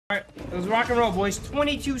Alright, let's rock and roll, boys.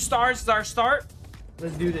 22 stars is our start.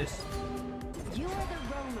 Let's do this. You are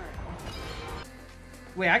the roamer.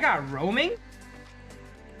 Wait, I got roaming?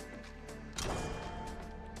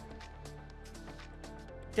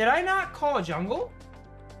 Did I not call a jungle?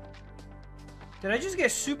 Did I just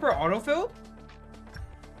get super autofilled?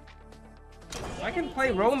 I can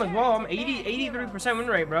play roam as well. I'm 83% win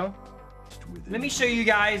rate, bro. Let me show you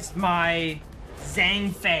guys my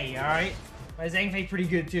Zhang Fei, alright? My Zhang Fei pretty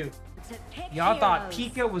good too. Y'all thought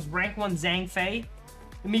Pika was rank 1 Zhang Fei?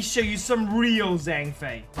 Let me show you some real Zhang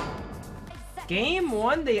Fei. Game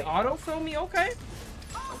 1, they autofill me? Okay.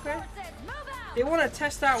 Okay. They want to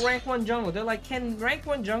test out rank 1 jungle. They're like, can rank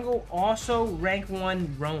 1 jungle also rank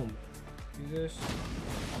 1 roam? Do this.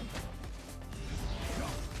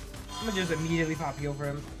 I'm gonna just immediately pop heal for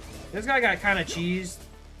him. This guy got kind of cheesed.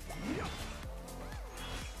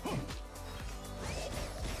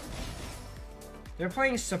 They're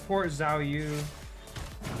playing support Zhao Yu.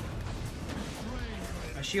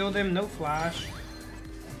 I shield him, no flash.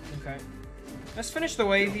 Okay. Let's finish the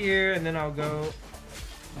wave here, and then I'll go.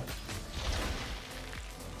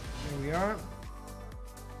 Here we are.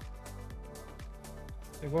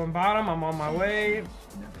 They're going bottom. I'm on my way.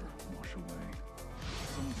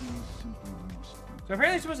 So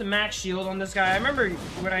apparently I'm supposed to max shield on this guy. I remember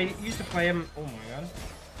when I used to play him. Oh my god.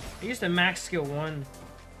 I used to max skill 1.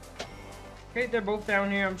 Okay, they're both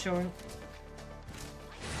down here. I'm chilling.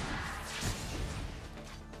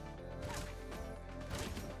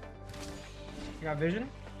 You got vision.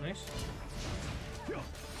 Nice. There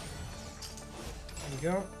you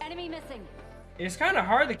go. Enemy missing. It's kind of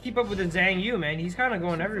hard to keep up with the Zhang Yu, man. He's kind of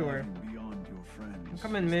going everywhere. I'm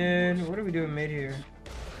coming mid. What are we doing mid here?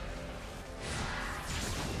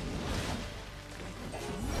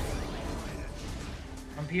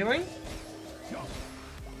 I'm peeling.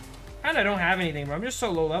 Kinda don't have anything, bro. I'm just so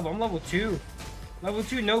low level. I'm level 2. Level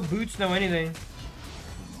 2, no boots, no anything.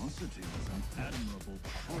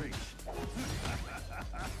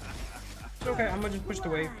 It's okay, I'm gonna just push the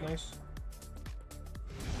wave. Nice.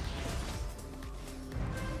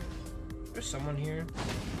 There's someone here.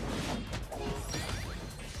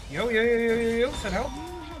 Yo, said help.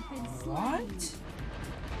 What?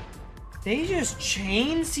 They just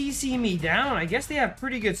chain CC me down. I guess they have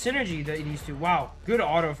pretty good synergy, these two. Wow, good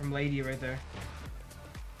auto from Lady right there.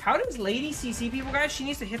 How does Lady CC people, guys? She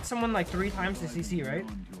needs to hit someone like 3 times to CC, right?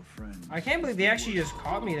 I can't believe they actually just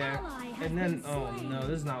caught me there. And then, oh no,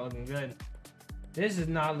 this is not looking good. This is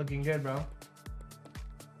not looking good, bro.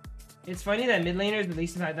 It's funny that mid laners at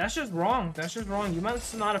least have. That's just wrong. That's just wrong. You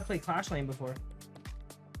must not have played Clash Lane before.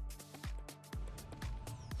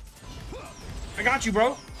 I got you,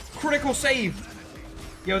 bro. Critical save.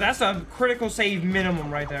 Yo, that's a critical save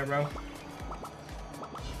minimum right there, bro.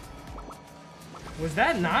 Was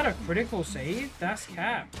that not a critical save? That's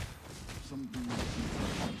cap.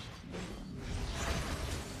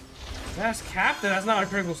 That's cap. That's not a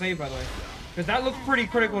critical save, by the way. Because that looked pretty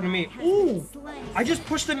critical to me. Ooh! I just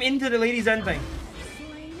pushed them into the Lady Zen thing.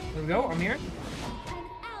 There we go. I'm here.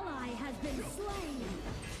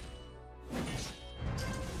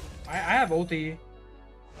 I have ulti.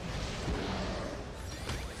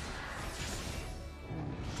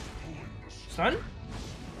 Stun?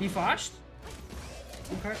 He flashed?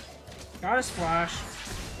 Okay. Got his flash.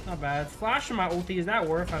 Not bad. Flash from my ulti. Is that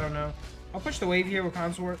worth? I don't know. I'll push the wave here with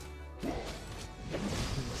consort.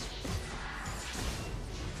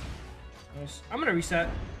 Nice. I'm gonna reset.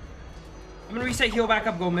 I'm gonna reset, heal back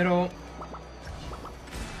up, go middle.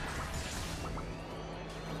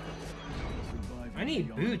 I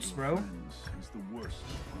need boots, bro.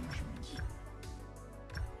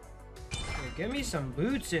 Give me some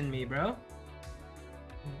boots in me, bro.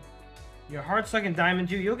 Your heart stuck in diamond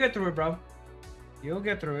too. You'll get through it, bro. You'll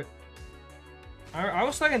get through it. I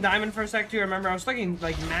was stuck in diamond for a sec too. I remember I was stuck in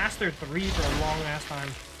like master 3 for a long ass time.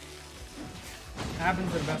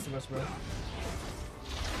 Happens to the best of us, bro.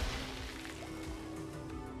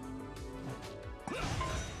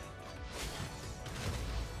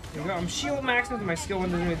 There we go. I'm shield maxing because my skill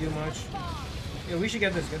 1 doesn't really do much. Yeah, we should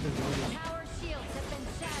get this.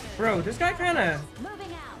 Bro, this guy kind of...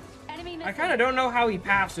 I kind of don't know how he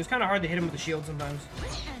paths, so it's kind of hard to hit him with the shield sometimes.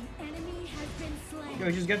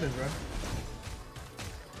 Yo, just get this, bro.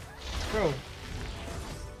 Bro.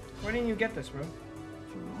 Why didn't you get this, bro?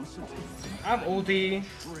 I have ulti.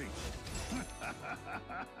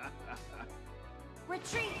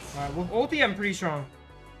 Alright, with ulti, I'm pretty strong.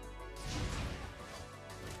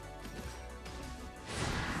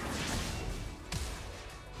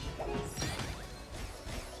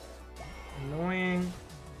 Annoying.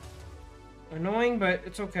 Annoying, but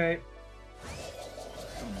it's okay.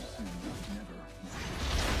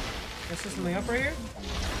 Let's set something up right here.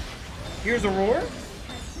 Here's a roar.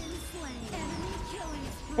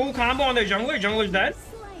 Full combo on their jungler. Jungler's dead.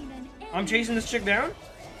 I'm chasing this chick down.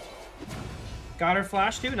 Got her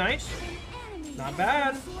flash too. Nice. Not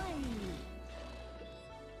bad.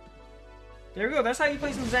 There we go. That's how you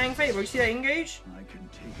play some Zhang Fate. You see that engage?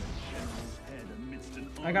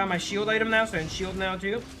 I got my shield item now, so I can shield now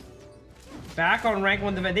too. Back on rank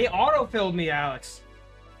 1 defense. They auto-filled me, Alex.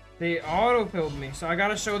 They auto-pilled me, so I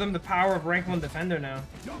gotta show them the power of rank 1 defender now.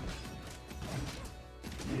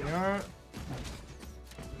 Yeah.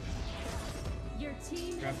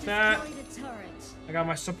 Grab that. I got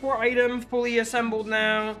my support item fully assembled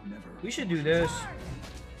now. We should do this.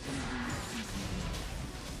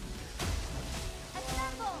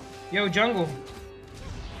 Yo, jungle.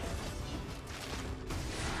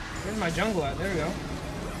 Where's my jungle at? There we go.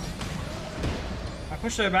 I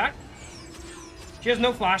pushed her back. She has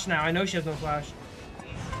no flash now. I know she has no flash.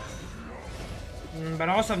 But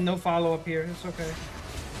I also have no follow up here. It's okay.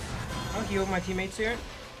 I'll heal my teammates here.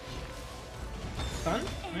 Stun.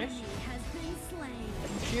 Nice.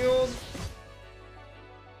 Shield.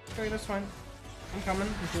 Okay, that's fine. I'm coming.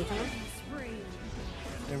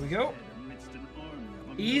 There we go.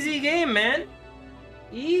 Easy game, man.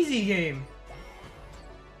 Easy game.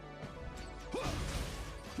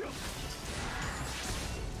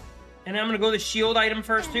 And I'm gonna go the shield item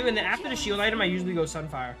first too, and then after the shield item, I usually go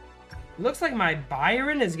Sunfire. Looks like my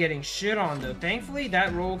Byron is getting shit on though. Thankfully,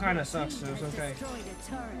 that roll kind of sucks, so it's okay.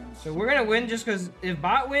 So we're gonna win just because if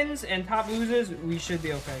bot wins and top loses, we should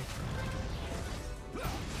be okay.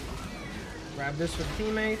 Grab this for the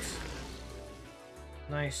teammates.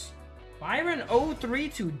 Nice. Byron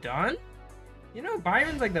 0-3 done? You know,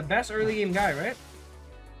 Byron's like the best early game guy, right?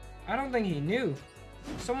 I don't think he knew.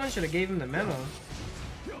 Someone should have gave him the memo.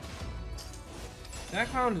 That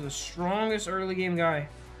clown is the strongest early game guy.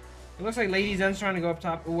 It looks like Lady Zen's trying to go up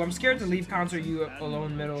top. Ooh, I'm scared to leave concert you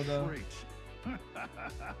alone middle though.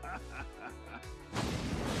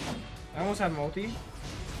 I almost have multi.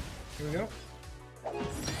 Here we go. I'm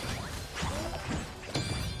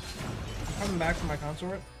coming back for my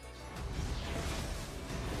consort.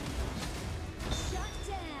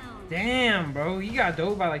 Damn, bro. He got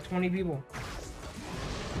dove by like 20 people.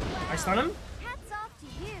 I stun him?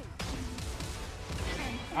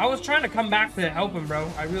 I was trying to come back to help him, bro.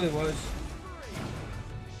 I really was.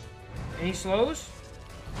 Any slows?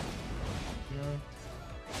 No.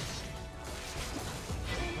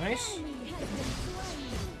 Nice.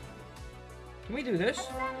 Can we do this?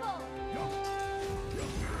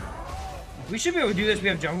 We should be able to do this. We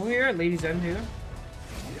have jungle here. Lady Zen too.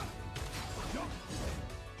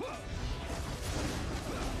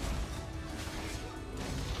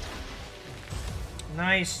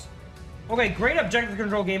 Nice. Okay, great objective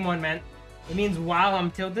control game 1, man. It means while I'm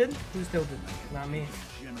tilted. Who's tilted? Not me.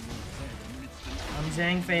 I'm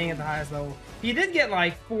Zhang Fang at the highest level. He did get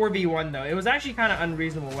like 4v1 though. It was actually kind of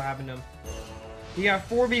unreasonable what happened to him. He got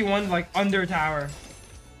 4v1 like under tower,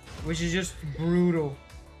 which is just brutal.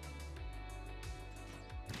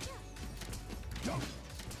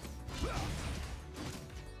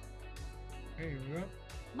 There you go.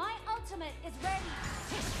 My ultimate is ready.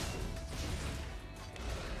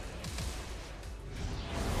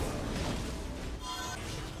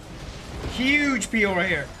 Huge peel right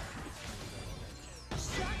here.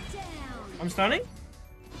 I'm stunning.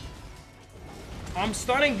 I'm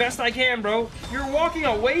stunning best I can, bro. You're walking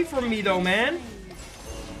away from me though, man.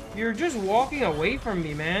 You're just walking away from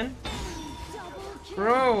me, man.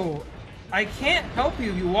 Bro, I can't help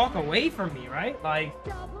you if you walk away from me, right? Like,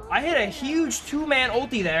 I hit a huge 2-man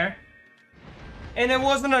ulti there. And it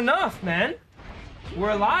wasn't enough, man.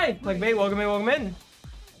 We're alive. Clickbait, welcome in, welcome in.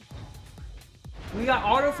 We got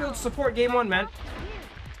autofield support game 1, man.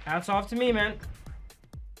 Hats off to me, man.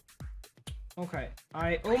 Okay,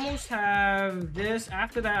 I almost have this.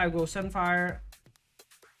 After that, I go Sunfire.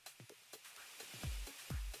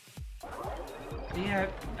 We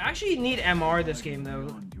have actually need MR this game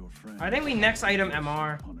though. I think we next item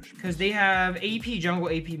MR because they have AP jungle,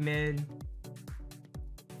 AP mid.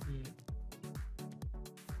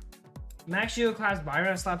 Max shield class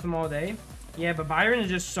Byron. I slapped him all day. Yeah, but Byron is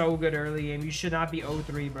just so good early game. You should not be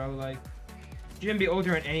 0-3, bro. Like, you shouldn't be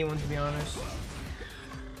 0-3 on anyone, to be honest.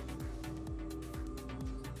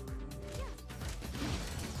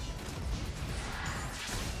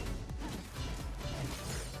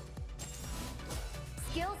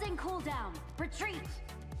 Skills in cooldown. Retreat.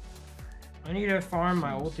 I need to farm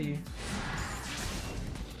my ulti.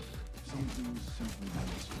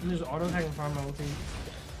 I'm just auto attack and farm my ulti.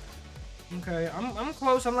 Okay, I'm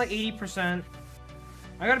close. I'm like 80%.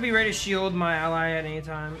 I gotta be ready to shield my ally at any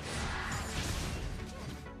time.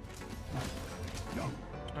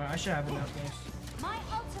 Alright, I should have enough, guys. My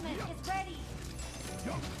ultimate is ready.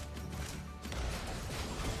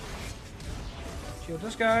 Shield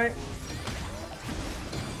this guy.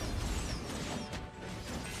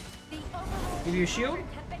 Give you a shield.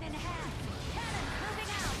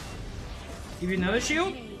 Give you another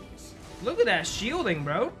shield. Look at that shielding,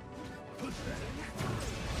 bro.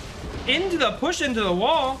 Into the push into the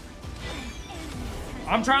wall.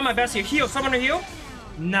 I'm trying my best here. Heal. Someone to heal.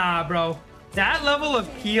 Nah, bro. That level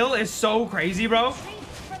of heal is so crazy, bro.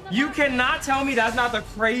 You cannot tell me that's not the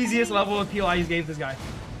craziest level of heal I just gave this guy.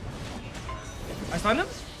 I stunned him.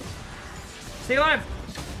 Stay alive.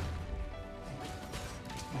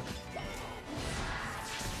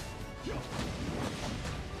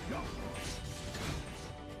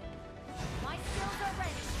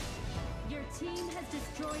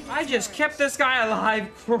 I just kept this guy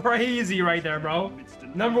alive. Crazy right there, bro.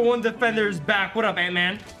 Number one defender is back. What up,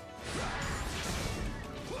 Ant-Man?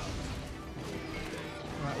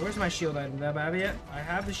 Alright, where's my shield item? Did I have it yet? I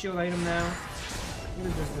have the shield item now. What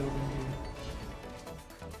is this building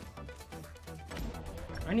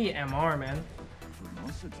do? I need MR, man.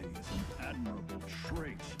 Ferocity is an admirable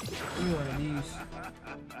trait. Give me one of these.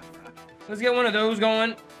 Let's get one of those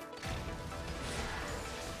going.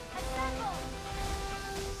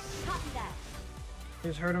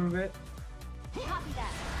 Just hurt him a bit. Copy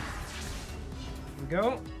that. Here we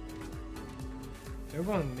go. They're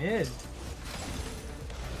going mid. Take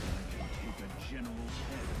a general's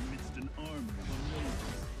head amidst an army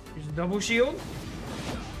of Here's a double shield.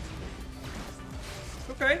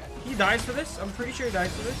 Okay, he dies for this. I'm pretty sure he dies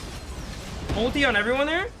for this. Ulti on everyone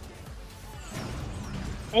there.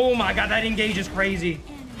 Oh my god, that engage is crazy.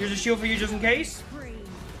 Here's a shield for you just in case.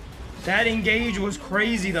 That engage was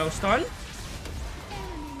crazy though. Stun.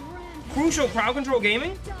 Crucial crowd control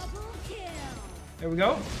gaming. There we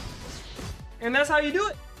go. And that's how you do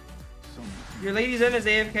it. Your Lady Zen is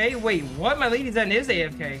AFK. Wait, what? My Lady Zen is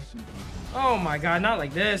AFK. Oh my god, not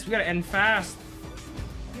like this. We gotta end fast.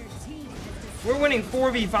 We're winning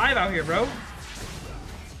 4v5 out here, bro.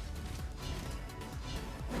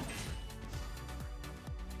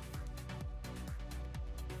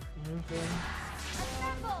 Okay.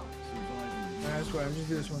 That's why I'm just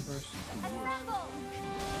do this one first.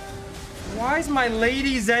 Why is my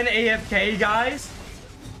Lady Zen AFK, guys?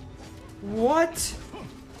 What?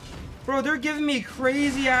 Bro, they're giving me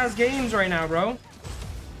crazy ass games right now, bro.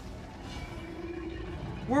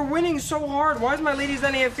 We're winning so hard. Why is my Lady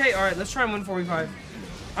Zen AFK? Alright, let's try and win 4v5.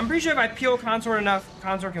 I'm pretty sure if I peel Consort enough,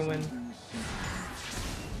 Consort can win.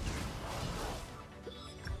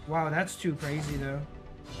 Wow, that's too crazy though.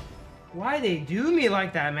 Why they do me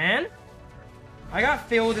like that, man? I got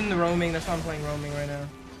filled in the roaming. That's why I'm playing roaming right now.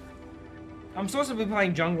 I'm supposed to be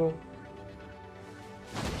playing jungle.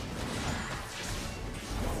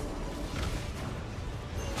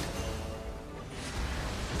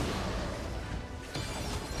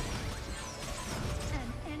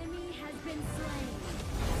 An enemy has been slain.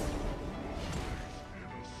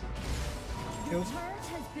 Your turret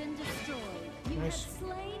has been destroyed. You Nice. have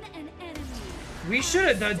slain an enemy. We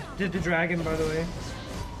should have did the dragon, by the way. An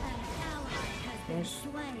ally has been Nice.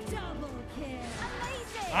 slain. Double kill.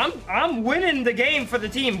 Amazing. I'm winning the game for the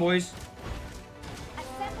team, boys.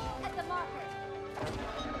 Assemble at the marker.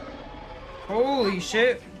 Holy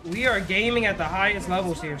shit. We are gaming at the highest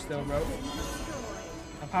levels here still, bro.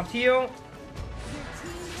 I popped heal. Your team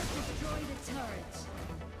has destroyed a turret.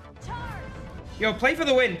 Charge. Yo, play for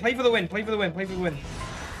the win. Play for the win. Play for the win. Play for the win.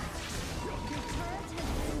 Your turret has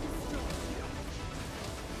been destroyed.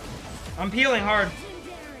 I'm peeling hard. Legendary.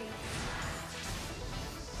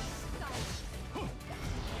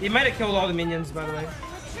 He might have killed all the minions, by the way.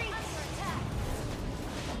 Retreat your attack.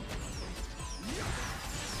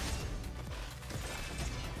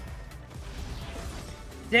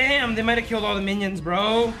 Damn, they might have killed all the minions,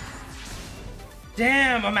 bro.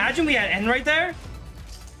 Damn, imagine we had N right there.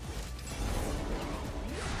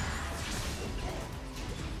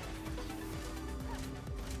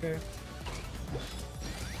 Okay.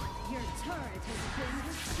 Your turret has been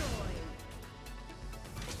destroyed.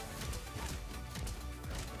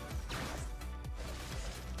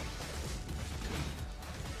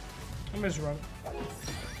 I'm just run.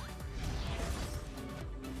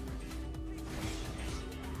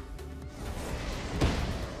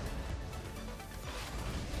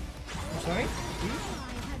 I'm sorry? Ally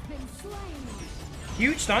has been slain.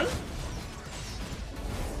 Huge stun. Legendary.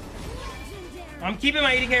 I'm keeping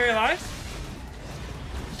my 80 carry alive.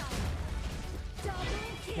 Double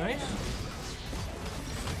kill. Nice.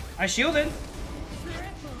 I shielded.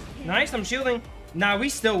 Nice, I'm shielding. Nah, we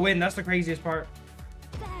still win. That's the craziest part.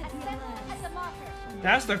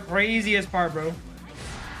 That's the craziest part, bro.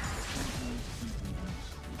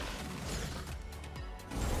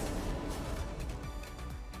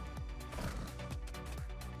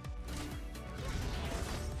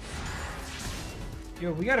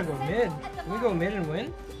 Yo, we gotta go mid. Can we go mid and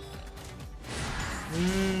win?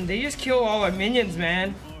 They just kill all our minions,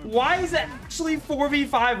 man. Why is it actually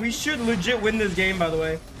 4v5? We should legit win this game, by the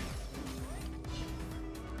way.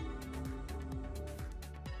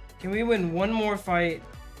 Can we win one more fight?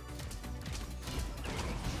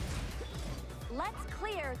 Let's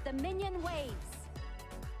clear the minion waves.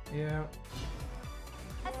 Yeah.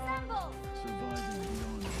 Assemble.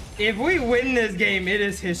 If we win this game, it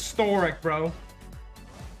is historic, bro.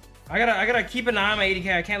 I gotta keep an eye on my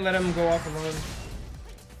 80k. I can't let him go off alone.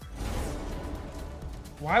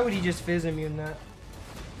 Why would he just fizz immune that?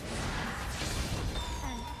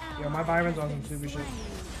 Yo, my Byron's on some super shit.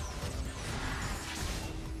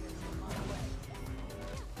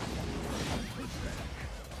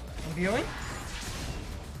 I'm healing.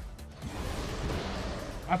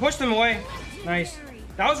 I pushed him away. Nice.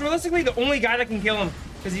 That was realistically the only guy that can kill him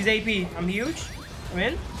because he's AP. I'm huge. I'm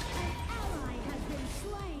in.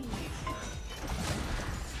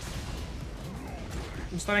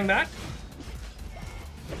 I'm stunning back.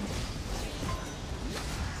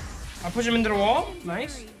 I'll push him into the wall.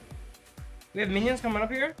 Nice. We have minions coming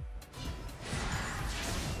up here.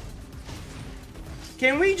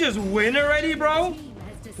 Can we just win already, bro?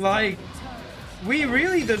 Like, we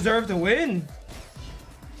really deserve to win.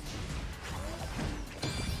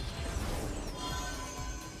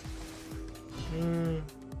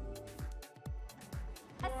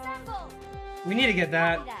 We need to get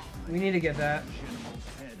that. We need to get that.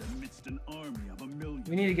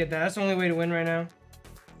 We need to get that. That's the only way to win right now.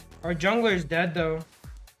 Our jungler is dead, though.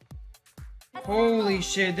 Holy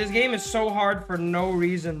shit. This game is so hard for no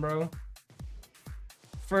reason, bro.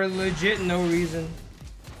 For legit no reason.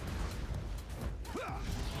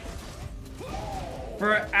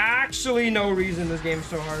 For actually no reason, this game is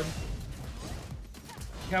so hard.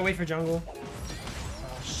 Gotta wait for jungle.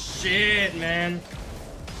 Oh, shit, man.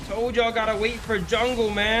 Told y'all gotta wait for jungle,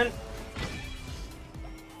 man.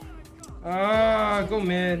 Go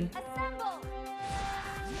mid.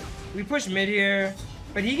 We push mid here,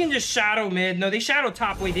 but he can just shadow mid. No, they shadow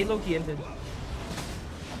top. Wait, they low-key ended.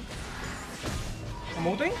 I'm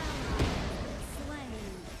ulting.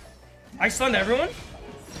 I stunned everyone.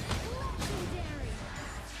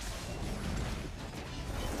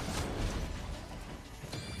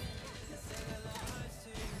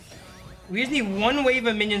 We just need one wave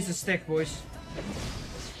of minions to stick, boys.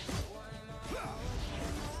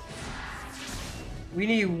 We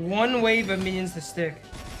need one wave of minions to stick.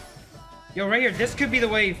 Yo, right here. This could be the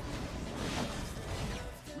wave.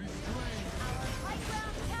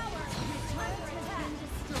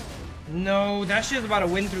 No, that shit's about to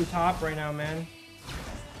win through top right now, man.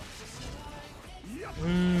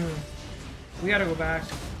 We gotta go back.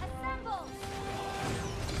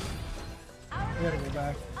 We gotta go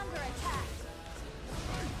back.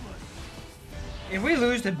 If we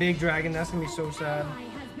lose the big dragon, that's gonna be so sad.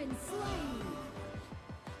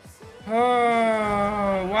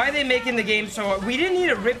 Oh, why are they making the game so hard? We didn't need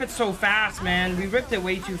to rip it so fast, man. We ripped it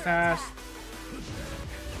way too fast.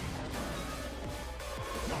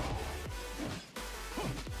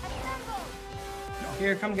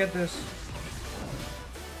 Here, come get this.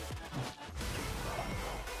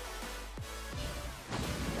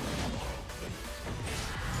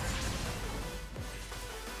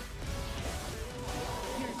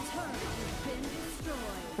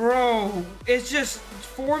 Bro, it's just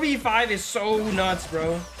 4v5 is so nuts,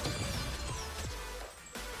 bro.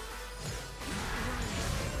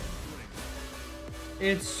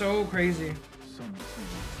 It's so crazy.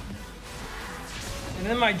 And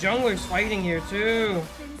then my jungler's fighting here too.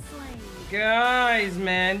 Guys,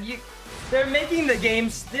 man, they're making the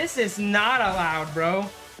games. This is not allowed, bro.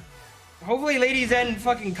 Hopefully Ladies End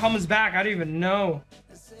fucking comes back. I don't even know.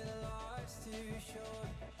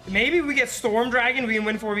 Maybe we get Storm Dragon, we can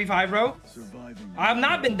win 4v5, bro. I've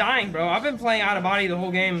not been dying, bro. I've been playing out of body the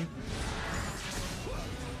whole game.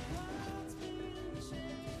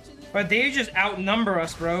 But they just outnumber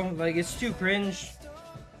us, bro. Like, it's too cringe.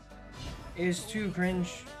 It's too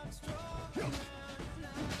cringe.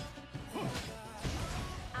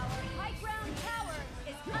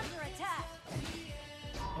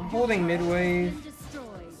 I'm holding mid wave.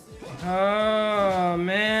 Oh,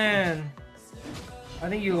 man. I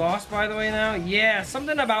think you lost, by the way, now. Yeah,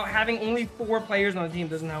 something about having only 4 players on the team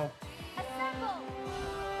doesn't help.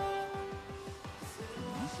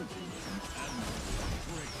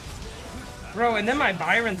 Bro, and then my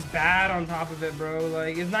Byron's bad on top of it, bro.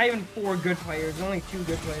 Like, it's not even 4 good players. It's only 2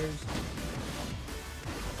 good players.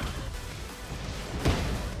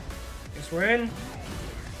 Guess we're in.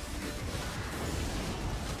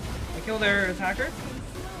 I killed their attacker.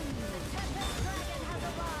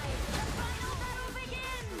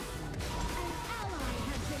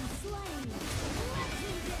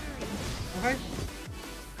 Okay.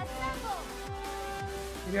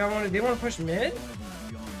 Maybe they want to push mid?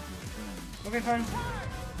 Okay, fine.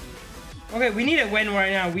 Okay, we need to win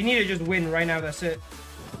right now. We need to just win right now. That's it.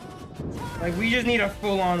 Like, we just need a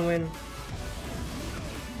full-on win.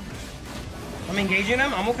 I'm engaging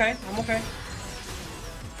them. I'm okay. I'm okay.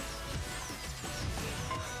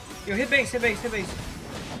 Yo, hit base, hit base, hit base.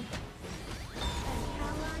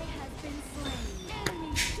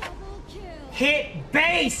 Hit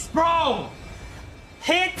base, bro!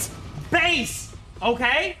 Hit base!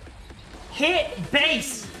 Okay? Hit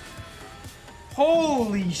base!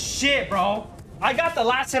 Holy shit, bro. I got the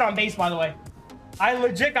last hit on base, by the way. I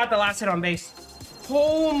legit got the last hit on base.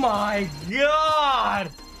 Oh my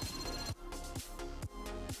god!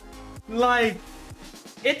 Like,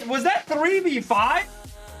 was that 3v5?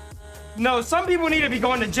 No, some people need to be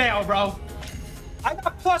going to jail, bro. I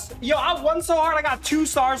got plus, yo, I won so hard, I got 2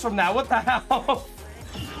 stars from that. What the hell?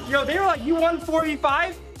 Yo, they were like, you won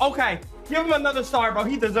 4v5? Okay, give him another star, bro.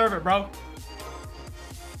 He deserves it, bro.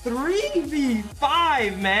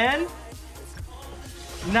 3v5, man.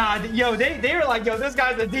 Nah, yo, they were like, yo, this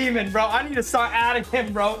guy's a demon, bro. I need to start adding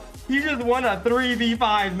him, bro. He just won a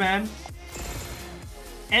 3v5, man.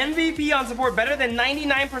 MVP on support, better than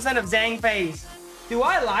 99% of Zhang pays. Do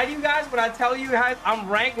I lie to you guys when I tell you guys I'm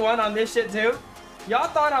rank 1 on this shit too? Y'all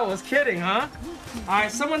thought I was kidding, huh?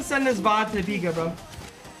 Alright, someone send this VOD to Pika, bro.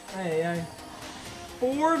 Hey, hey.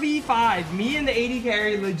 4v5. Me and the 80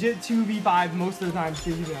 carry legit 2v5 most of the time,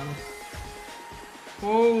 to be honest.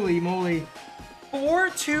 Holy moly.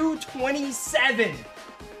 4227.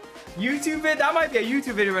 YouTube vid? That might be a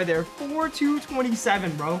YouTube video right there.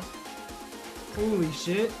 4227, bro. Holy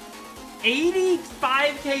shit.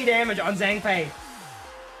 85k damage on Zhang Fei.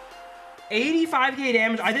 85k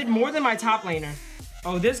damage. I did more than my top laner.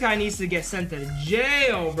 Oh, this guy needs to get sent to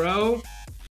jail, bro.